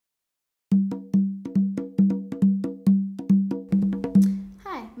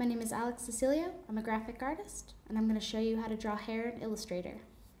my name is Cecilio. I'm a graphic artist, and I'm going to show you how to draw hair in Illustrator.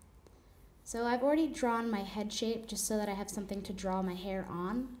 So I've already drawn my head shape just so that I have something to draw my hair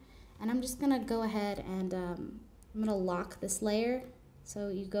on. And I'm just going to go ahead and I'm going to lock this layer. So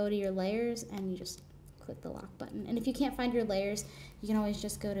you go to your layers and you just click the lock button. And if you can't find your layers, you can always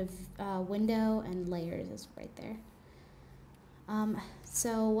just go to Window and Layers is right there.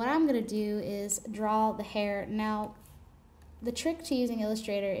 So what I'm going to do is draw the hair. Now, the trick to using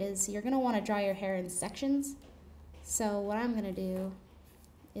Illustrator is you're going to want to draw your hair in sections. So what I'm going to do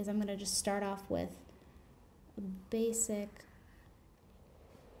is I'm going to just start off with a basic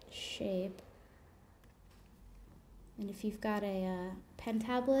shape. And if you've got a pen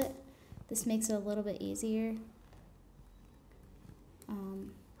tablet, this makes it a little bit easier.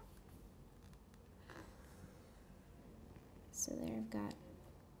 So there I've got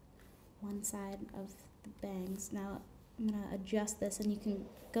one side of the bangs. Now I'm going to adjust this, and you can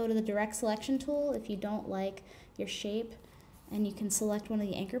go to the direct selection tool if you don't like your shape, and you can select one of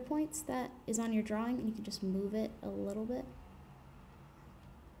the anchor points that is on your drawing, and you can just move it a little bit.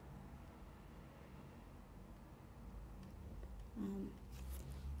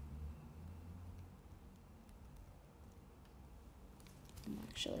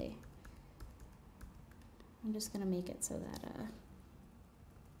 Actually, I'm just going to make it so that,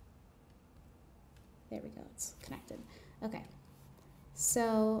 there we go, it's connected. Okay,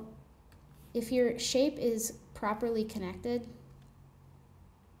 so if your shape is properly connected,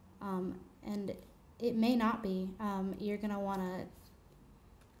 and it may not be, you're going to want to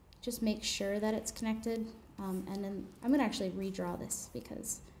just make sure that it's connected. And then I'm going to actually redraw this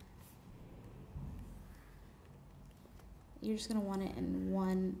because you're just going to want it in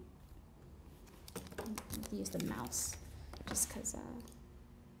one. I'll use the mouse just because.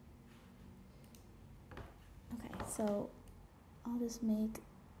 Okay, so I'll just make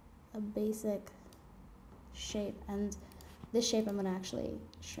a basic shape, and this shape I'm going to actually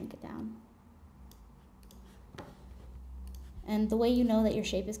shrink it down. And the way you know that your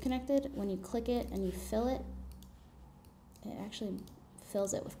shape is connected, when you click it and you fill it, it actually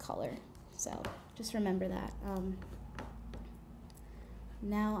fills it with color. So just remember that.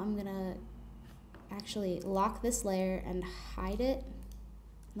 Now I'm going to actually lock this layer and hide it.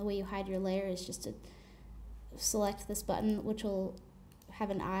 And the way you hide your layer is just to select this button, which will have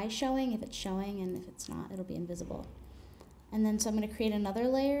an eye showing if it's showing, and if it's not, it'll be invisible. And then so I'm going to create another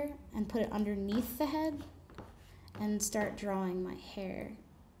layer and put it underneath the head and start drawing my hair.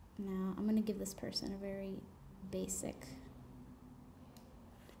 Now I'm going to give this person a very basic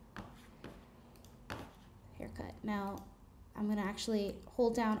haircut. Now I'm going to actually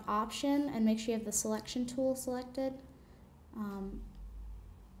hold down Option and make sure you have the selection tool selected,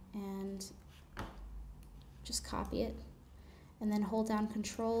 and just copy it, and then hold down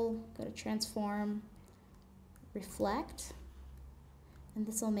Control, go to Transform, Reflect, and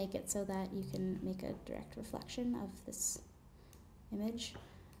this will make it so that you can make a direct reflection of this image.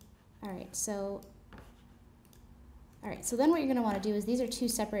 Alright, so then what you're going to want to do is, these are two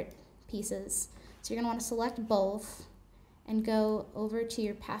separate pieces, so you're going to want to select both and go over to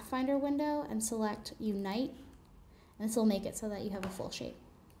your Pathfinder window and select Unite, and this will make it so that you have a full shape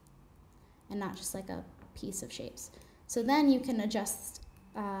and not just like a piece of shapes. So then you can adjust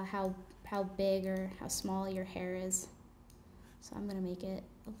how big or how small your hair is. So I'm going to make it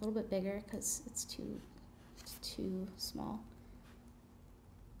a little bit bigger because it's too small.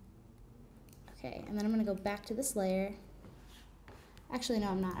 Okay, and then I'm going to go back to this layer. Actually, no,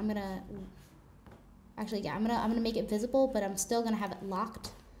 I'm not. I'm gonna make it visible, but I'm still gonna have it locked.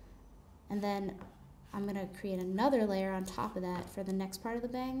 And then I'm gonna create another layer on top of that for the next part of the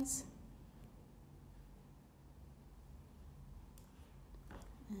bangs.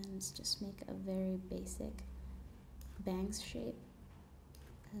 And just make a very basic bangs shape.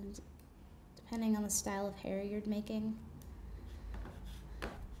 And depending on the style of hair you're making,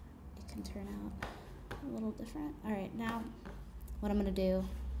 it can turn out a little different. All right, now what I'm gonna do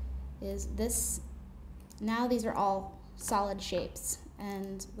is this. Now these are all solid shapes,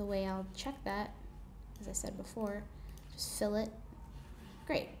 and the way I'll check that, as I said before, just fill it.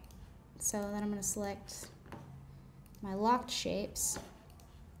 Great. So then I'm going to select my locked shapes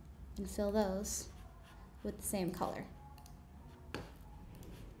and fill those with the same color.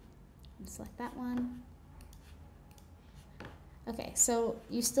 And select that one. Okay, so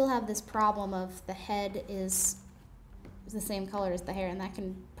you still have this problem of the head is the same color as the hair, and that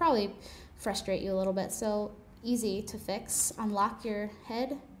can probably frustrate you a little bit. So easy to fix. Unlock your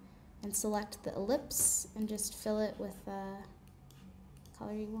head and select the ellipse and just fill it with the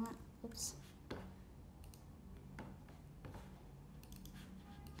color you want. Oops.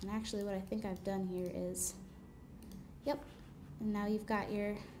 And actually what I think I've done here is, yep, and now you've got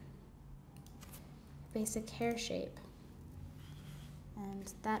your basic hair shape.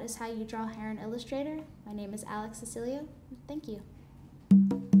 And that is how you draw hair in Illustrator. My name is Cecilio. Thank you.